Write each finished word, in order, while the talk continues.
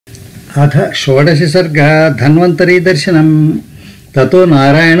అథ షోడశ సర్గ ధన్వంతరీ దర్శనం. తతో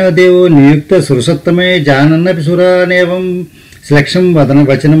నారాయణదేవో నియుక్త సురసత్తమే జానన్నపి సురానేవం శ్లక్షం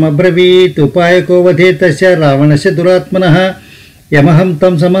వదనవచనమబ్రవీత్. ఉపాయకో వధే తస్య రావణస్య దురాత్మనః యమహం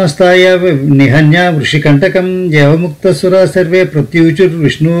తం సమాస్తాయ నిహన్య వృషికంటకం. యవముక్తసురా సర్వే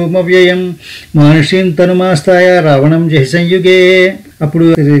ప్రత్యూచుర్విష్ణుమవ్యయం మానుషీం తనుమాస్తాయ రావణం జహి సంయుగే. అప్పుడు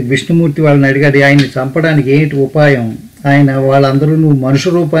విష్ణుమూర్తి వాళ్ళని అడిగాడు, ఆయన్ని చంపడానికి ఏంటి ఉపాయం? ఆయన వాళ్ళందరూ నువ్వు మనుషు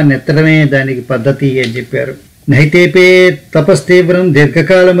రూపాన్ని ఎత్తడమే దానికి పద్ధతి అని చెప్పారు. నైతేపే తపస్తీవ్రం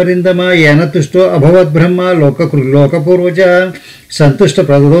దీర్ఘకాలమరిందమా ఏన తుష్టో అభవద్ బ్రహ్మ లోకపూర్వజ సంతుష్ట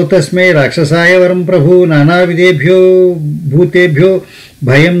ప్రదదో తస్మై రాక్షసాయ వరం ప్రభు నానావిధేభ్యో భూతేభ్యో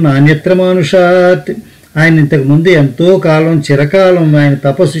భయం నాన్యత్ర మానుషాత్. ఆయన ఇంతకుముందు ఎంతో కాలం చిరకాలం ఆయన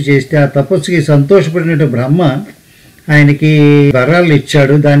తపస్సు చేస్తే ఆ తపస్సుకి సంతోషపడినట్టు బ్రహ్మ ఆయనకి వరాలు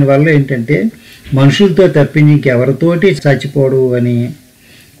ఇచ్చాడు. దానివల్ల ఏంటంటే మనుషులతో తప్పించి ఇంకెవరితోటి చచ్చిపోడు అని.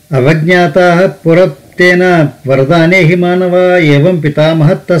 అవజ్ఞాత పురప్తేన వరదానే హి మానవ ఏవం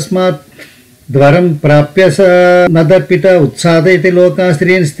పితామహత్ తస్మాత్ ద్వారం ప్రాప్య స నదర్పిత ఉత్సాదయతి లోకా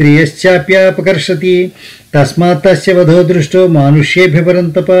స్త్రీన్ స్త్రీయశ్చాప్యాపకర్షతి తస్మాత్ తస్య వధో దృష్టో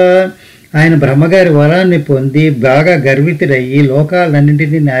మానుష్యేభ్యపరంతప. ఆయన బ్రహ్మగారి వరాన్ని పొంది బాగా గర్వితుడయ్యి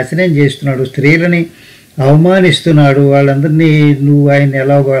లోకాలన్నింటినీ నాశనం చేస్తున్నాడు, స్త్రీలని అవమానిస్తున్నాడు. వాళ్ళందరినీ నువ్వు ఆయన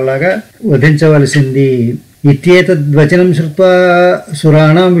ఎలాగోలాగా వధించవలసింది. ఇత్యేతద్వచనం శ్రుత్వా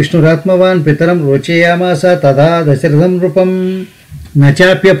సురాణం విష్ణురాత్మవాన్ పితరం రోచయామాస తదా దశరథం నృపం.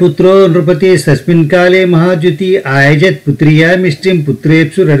 నచాప్యపుత్రో నృపతి తస్మిన్ కాలే మహాద్యుతి ఆయజత్ పుత్రియామిష్టిం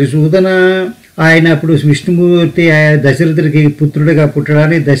పుత్రేప్సు రరిసూదన. ఆయన అప్పుడు విష్ణుమూర్తి దశరథుడికి పుత్రుడిగా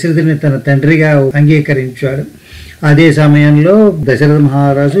పుట్టడానికి దశరథుని తన తండ్రిగా అంగీకరించాడు. అదే సమయంలో దశరథ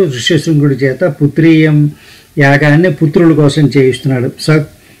మహారాజు ఋష్యశృంగుడి చేత పుత్రీయం యాగాన్ని పుత్రుల కోసం చేయిస్తున్నాడు.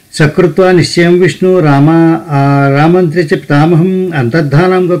 సకృత్వా నిశ్చయం విష్ణు రామంత్రిచ పితామహం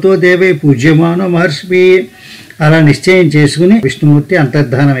అంతర్ధానం గతో దేవే పూజ్యమానో మహర్షి. అలా నిశ్చయం చేసుకుని విష్ణుమూర్తి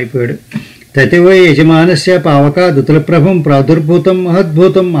అంతర్ధానం అయిపోయాడు. తతివై యజమానస్య పావకా దుతులప్రభం ప్రాదుర్భూతం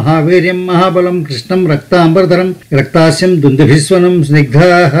మహద్భూతం మహావీర్యం మహాబలం కృష్ణం రక్తాంబరధరం రక్తాస్యం దుందుభిస్వనం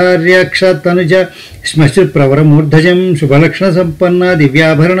స్నిగ్ధాహార్యాక్షతనుజ శ్మశ్రు ప్రవరమూర్ధజం శుభలక్షణ సంపన్న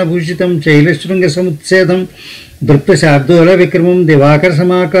దివ్యాభరణభూషితం శైలశృంగ సముచ్ఛేదం దృప్త శార్దూల విక్రమం దివాకర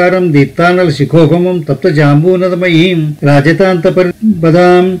సమాకారం దీప్తానల శిఖోపమం తప్త జాంబూనదమయీం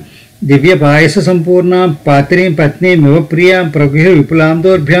రాజతాంతపదాం దివ్య పాయస సంపూర్ణ పాత్రీం పత్నీమివ ప్రియాం ప్రగుహ విపులాం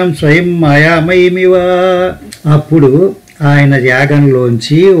దౌర్భ్యాం స్వయం మాయామయమివ. అప్పుడు ఆయన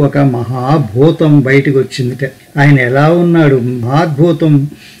యాగంలోంచి ఒక మహాభూతం బయటకు వచ్చిందిట. ఆయన ఎలా ఉన్నాడు? మహాద్భుతం,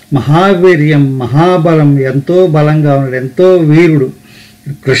 మహావీర్యం, మహాబలం, ఎంతో బలంగా ఉన్నాడు, ఎంతో వీరుడు.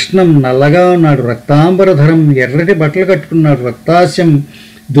 కృష్ణం నల్లగా ఉన్నాడు, రక్తాంబరధరం ఎర్రటి బట్టలు కట్టుకున్నాడు, రక్తాస్యం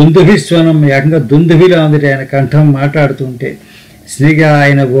దుందుభిస్వనం ఏకంగా దుందుభిలా ఉంది ఆయన కంఠం మాట్లాడుతుంటే. స్త్రీగా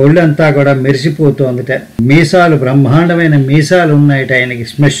ఆయన ఒళ్ళంతా కూడా మెరిసిపోతోందిట. మీసాలు బ్రహ్మాండమైన మీసాలు ఉన్నాయట ఆయనకి.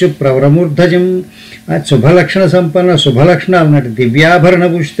 శ్మశ్రు ప్రవరమూర్ధజం శుభలక్షణ సంపన్న, శుభలక్షణాలు ఉన్నట్టు దివ్యాభరణ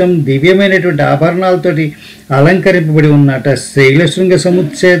భూషితం, దివ్యమైనటువంటి ఆభరణాలతోటి అలంకరింపబడి ఉన్నట. శైలశృంగ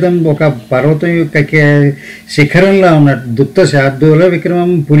సముచ్ఛేదం ఒక పర్వతం యొక్క శిఖరంలా ఉన్నట్టు. దుప్త శార్దూల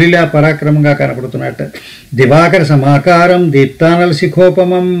విక్రమం పులిలా పరాక్రమంగా కనపడుతున్నట్టు. దివాకర సమాకారం దీప్తానల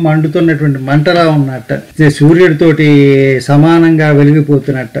శిఖోపమం మండుతున్నటువంటి మంటలా ఉన్నట్ట. సూర్యుడితోటి సమానంగా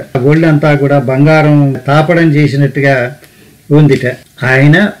వెలిగిపోతున్నట్ట. ఒళ్ళంతా కూడా బంగారం తాపడం చేసినట్టుగా ఉందిట.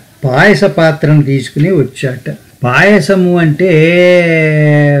 ఆయన పాయస పాత్రను తీసుకుని వచ్చాట. పాయసము అంటే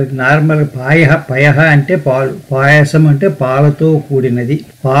నార్మల్ పయహ అంటే పాలు, పాయసం అంటే పాలతో కూడినది.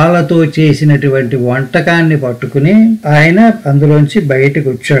 పాలతో చేసినటువంటి వంటకాన్ని పట్టుకుని ఆయన అందులోంచి బయటకు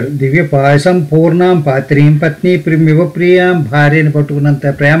వచ్చాడు. దివ్య పాయసం పూర్ణం పాత్రీం పత్ని ప్రిమివ ప్రియాం. భార్యని పట్టుకున్నంత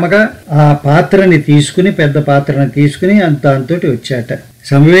ప్రేమగా ఆ పాత్రని తీసుకుని, పెద్ద పాత్రని తీసుకుని దాంతోటి వచ్చాట.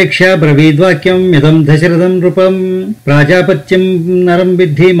 సమవేక్ష బ్రవీద్వాక్యం ఇదం దశరథం నృపం ప్రాజాపత్యం నరం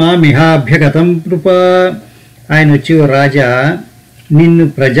విద్ధి మామిహాభ్యగతం నృప. ఆయన వచ్చి, రాజా, నిన్ను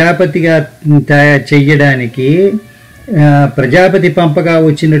ప్రజాపతిగా చెయ్యడానికి ప్రజాపతి పంపగా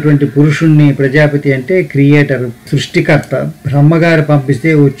వచ్చినటువంటి పురుషుణ్ణి, ప్రజాపతి అంటే క్రియేటర్, సృష్టికర్త, బ్రహ్మగారు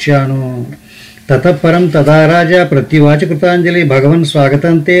పంపిస్తే వచ్చాను. తతపరం తదా రాజా ప్రత్యువాచ కృతాంజలి భగవన్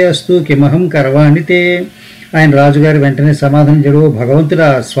స్వాగతంతే అస్తు కిమహం కరవాణితే. ఆయన రాజుగారు వెంటనే సమాధానం చెడు, భగవంతుడా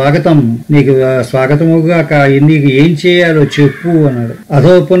స్వాగతం, నీకు స్వాగతముగాక, నీకు ఏం చేయాలో చెప్పు అన్నాడు.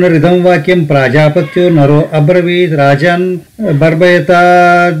 అధో పునరిదం వాక్యం ప్రాజాపత్యో నరో అబ్రవీత్ రాజాన్ బర్భయతా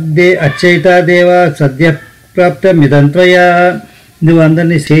అచ్చయితా దేవ సద్య ప్రాప్త మిదంత్వయా. నువ్వు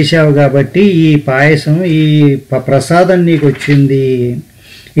అందరినీ చేశావు కాబట్టి ఈ పాయసం, ఈ ప్రసాదం నీకు వచ్చింది.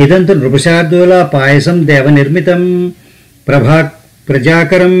 ఇదంతా నృపశార్దూల పాయసం దేవనిర్మితం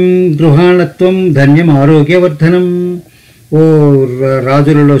ప్రజాకరం గృహాణత్వం ధన్యం ఆరోగ్యవర్ధనం. ఓ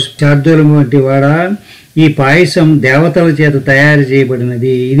రాజులలో శార్దూలం వంటి వాడా, ఈ పాయసం దేవతల చేత తయారు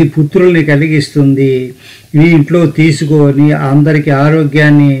చేయబడినది, ఇది పుత్రుల్ని కలిగిస్తుంది, ఈ ఇంట్లో తీసుకొని అందరికి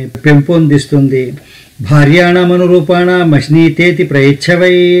ఆరోగ్యాన్ని పెంపొందిస్తుంది. భార్యాణమనురూపాణ మష్నీతేతి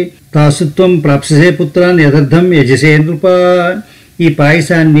ప్రయచ్ఛవై తాసుత్వం ప్రాప్ససే పుత్రాన్ యథర్థం యజసే నృప. ఈ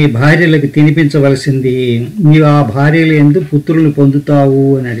పాయసాన్ని భార్యలకు తినిపించవలసింది, నీవు ఆ భార్యలు ఎందు పుత్రులను పొందుతావు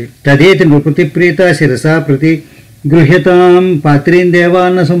అని. తదేతి నృపతి ప్రీత శిరసా ప్రతి గృహ్యతాం పాత్రీం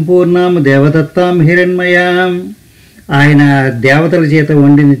దేవాన్న సంపూర్ణాం దేవదత్తాం హిరణ్మయాం. ఆయన దేవతల చేత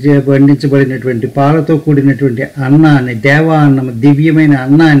వండించబడినటువంటి పాలతో కూడినటువంటి అన్నాన్ని, దేవాన్నం, దివ్యమైన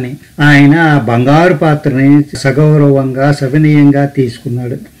అన్నాన్ని ఆయన బంగారు పాత్రని సగౌరవంగా సవినయంగా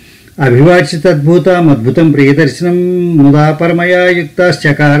తీసుకున్నాడు. అభివాచితద్భుతం అద్భుతం ప్రియదర్శనం ముదా పరమయా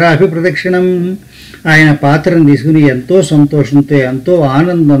యుక్తశ్చకారాభి ప్రదక్షిణం. ఆయన పాత్రను తీసుకుని ఎంతో సంతోషంతో ఎంతో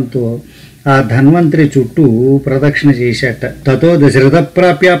ఆనందంతో ఆ ధన్వంతరి చుట్టూ ప్రదక్షిణ చేశాట. తతో దశరథ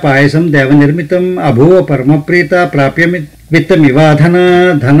ప్రాప్య పాయసం దేవనిర్మితం అభూవ పరమప్రీత ప్రాప్య విత్తమివాధన.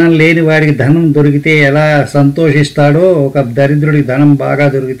 ధనం లేని వాడికి ధనం దొరికితే ఎలా సంతోషిస్తాడో, ఒక దరిద్రుడికి ధనం బాగా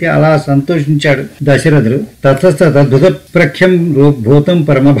దొరికితే అలా సంతోషించాడు దశరథుడు. తద్భుత ప్రఖ్యం భూతం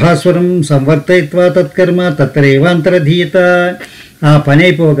పరమభాస్వరం సంవర్తయిత్వా తత్కర్మ తత్రేవాంతరధీయత. ఆ పని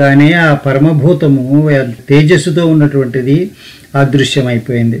అయిపోగానే ఆ పరమభూతము తేజస్సుతో ఉన్నటువంటిది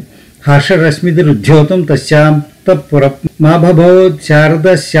అదృశ్యమైపోయింది. హర్షరశ్మిరుద్యోతం తస్యాంతఃపుర మాభభో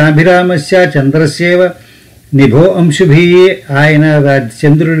శారదశ్యాభిరామస్య చంద్రస్యేవ నిభో అంశుభి. ఆయన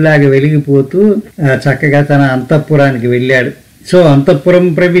చంద్రుడిలాగా వెలిగిపోతూ చక్కగా తన అంతఃపురానికి వెళ్ళాడు. సో అంతఃపురం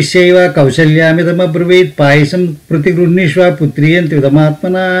ప్రవిశ్యైవ కౌశల్యామిదమబ్రవీత్ పాయసం ప్రతిగృహ్ణీష్వ పుత్రియం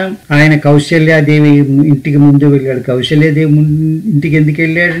త్రిదమాత్మన. ఆయన కౌశల్యాదేవి ఇంటికి ముందు వెళ్ళాడు. కౌశల్యాదేవి ఇంటికి ఎందుకు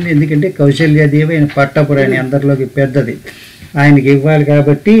వెళ్ళాడు? ఎందుకంటే కౌశల్యాదేవి ఆయన పట్టపురాణి, అందరిలోకి పెద్దది, ఆయనకి ఇవ్వాలి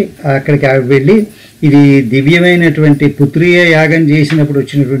కాబట్టి అక్కడికి వెళ్ళి ఇది దివ్యమైనటువంటి పుత్రీయ యాగం చేసినప్పుడు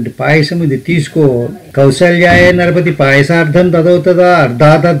వచ్చినటువంటి పాయసం, ఇది తీసుకో. కౌసల్యాయ నరపతి పాయసార్థం తదవుతదా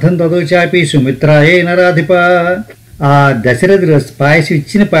అర్ధాదర్థం తదో చాపి సుమిత్రాయే నరాధిప. ఆ దశరథుడు పాయసం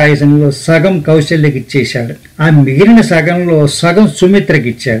ఇచ్చిన పాయసంలో సగం కౌశల్యకి ఇచ్చేశాడు. ఆ మిగిలిన సగంలో సగం సుమిత్రకి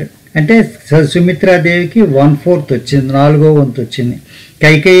ఇచ్చాడు. అంటే సుమిత్రాదేవికి 1/4 వచ్చింది, 4వ వంతు వచ్చింది.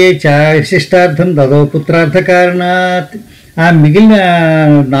 కైకేయే విశిష్టార్థం తదో పుత్రార్థ కారణాత్. ఆ మిగిలిన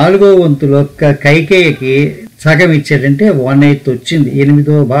 4వ వంతులో కైకేయికి సగం ఇచ్చాడంటే 1/8 వచ్చింది,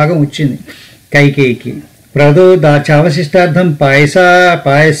 8వ భాగం వచ్చింది కైకేయికి. ప్రదో దాచావశిష్టార్థం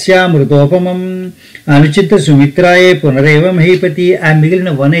పాయస్యామృతోపమం అనుచిత సుమిత్రాయే పునరేవ మహీపతి. ఆ మిగిలిన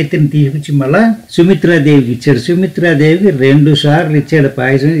 1/8ని తీసుకొచ్చి మళ్ళా సుమిత్రాదేవికి ఇచ్చాడు. సుమిత్రాదేవికి 2 సార్లు ఇచ్చాడు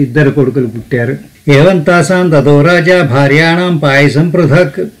పాయసం. 2 కొడుకులు పుట్టారు. ఏవం తాసాం తదో రాజా భార్యాణం పాయసం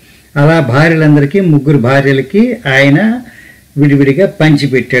పృథక్. అలా భార్యలందరికీ 3 భార్యలకి ఆయన విడివిడిగా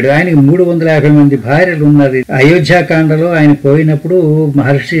పంచిపెట్టాడు. ఆయనకి 350 మంది భార్యలు ఉన్నారు. అయోధ్యాకాండలో ఆయన పోయినప్పుడు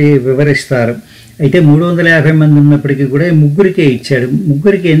మహర్షి వివరిస్తారు. అయితే 350 మంది ఉన్నప్పటికీ కూడా 3కే ఇచ్చాడు.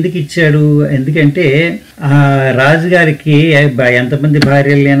 3కి ఎందుకు ఇచ్చాడు? ఎందుకంటే ఆ రాజుగారికి ఎంతమంది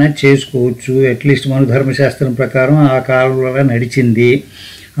భార్యలైనా చేసుకోవచ్చు, అట్లీస్ట్ మన ధర్మశాస్త్రం ప్రకారం ఆ కాలంలో నడిచింది.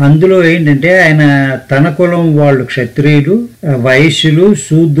 అందులో ఏంటంటే ఆయన తన కులం వాళ్ళు క్షత్రియులు, వైశ్యులు,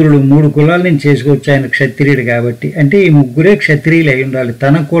 శూద్రులు 3 కులాల నుంచి చేసుకోవచ్చు. ఆయన క్షత్రియుడు కాబట్టి, అంటే ఈ 3 క్షత్రియులు అయి ఉండాలి.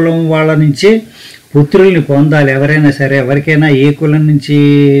 తన కులం వాళ్ళ నుంచే పుత్రుల్ని పొందాలి. ఎవరైనా సరే, ఎవరికైనా ఏ కులం నుంచి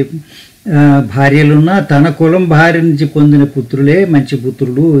భార్యలున్నా తన కులం భార్య నుంచి పొందిన పుత్రులే మంచి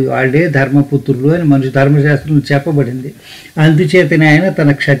పుత్రులు, వాళ్ళే ధర్మపుత్రులు అని మన ధర్మశాస్త్రంలో చెప్పబడింది. అందుచేతనే ఆయన తన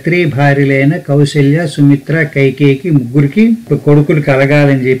క్షత్రియ భార్యలైన కౌశల్య, సుమిత్ర, కైకేయికి 3కి కొడుకులు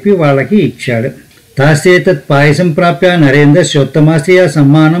కలగాలని చెప్పి వాళ్ళకి ఇచ్చాడు. తాసేతత్ పాయసం ప్రాప్య నరేంద్ర శోత్తమాస్య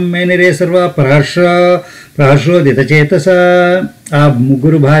సమ్మానం మేనిరే సర్వ ప్రహర్షోదితచేతస. ఆ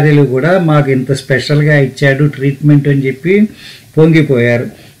 3 భార్యలు కూడా మాకు ఇంత స్పెషల్గా ఇచ్చాడు ట్రీట్మెంట్ అని చెప్పి పొంగిపోయారు.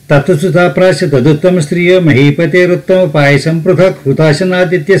 తత్సుతాప్రాశ్య తదుత్తమ స్త్రీయో మహీపతేరుత్తమ పాయసం పృథక్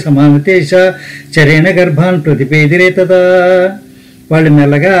హృతాశనాదిత్య సమానతేశ చరేణ గర్భాన్ ప్రతిపేదిరే తదా. వాళ్ళు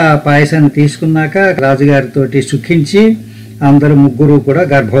మెల్లగా ఆ పాయసాన్ని తీసుకున్నాక రాజుగారితో సుఖించి అందరూ 3 కూడా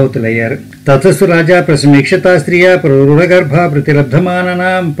గర్భవతులయ్యారు. తతస్సు రాజా ప్రసమీక్షత స్త్రీయ ప్రరుఢగర్భ ప్రతిలబ్ధమానన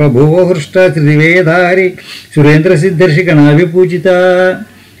ప్రభువో హృష్ట త్రివేధారి సురేంద్ర సిద్ధర్షి గణాభిపూజిత.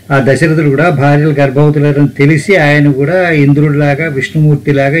 ఆ దశరథుడు కూడా భార్యలు గర్భవతులని తెలిసి ఆయన కూడా ఇంద్రుడిలాగా,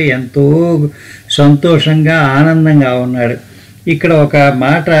 విష్ణుమూర్తిలాగా ఎంతో సంతోషంగా ఆనందంగా ఉన్నాడు. ఇక్కడ ఒక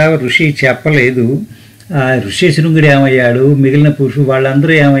మాట ఋషి చెప్పలేదు. ఋషి శృంగుడు ఏమయ్యాడు, మిగిలిన పురుషులు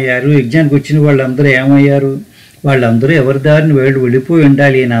వాళ్ళందరూ ఏమయ్యారు, యజ్ఞానికి వచ్చిన వాళ్ళందరూ ఏమయ్యారు, వాళ్ళందరూ ఎవరి దారిని వెళ్ళిపోయి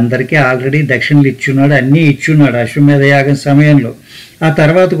ఉండాలి. ఈయన అందరికీ ఆల్రెడీ దక్షిణలు ఇచ్చున్నాడు, అన్నీ ఇచ్చున్నాడు అశ్వమేధ యాగం సమయంలో. ఆ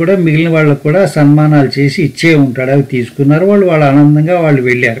తర్వాత కూడా మిగిలిన వాళ్ళకు కూడా సన్మానాలు చేసి ఇచ్చే ఉంటాడు. అవి తీసుకున్నారు వాళ్ళు ఆనందంగా వాళ్ళు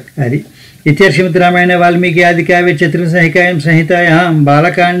వెళ్ళారు. అది इत्यर्थ रामायणे वाल्मीकि आदिकाव्ये चतुर्दशसंहिकायां संहितायां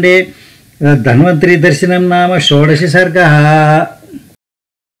बालकाण्डे धन्वन्तरी दर्शनं नाम 16 सर्गः।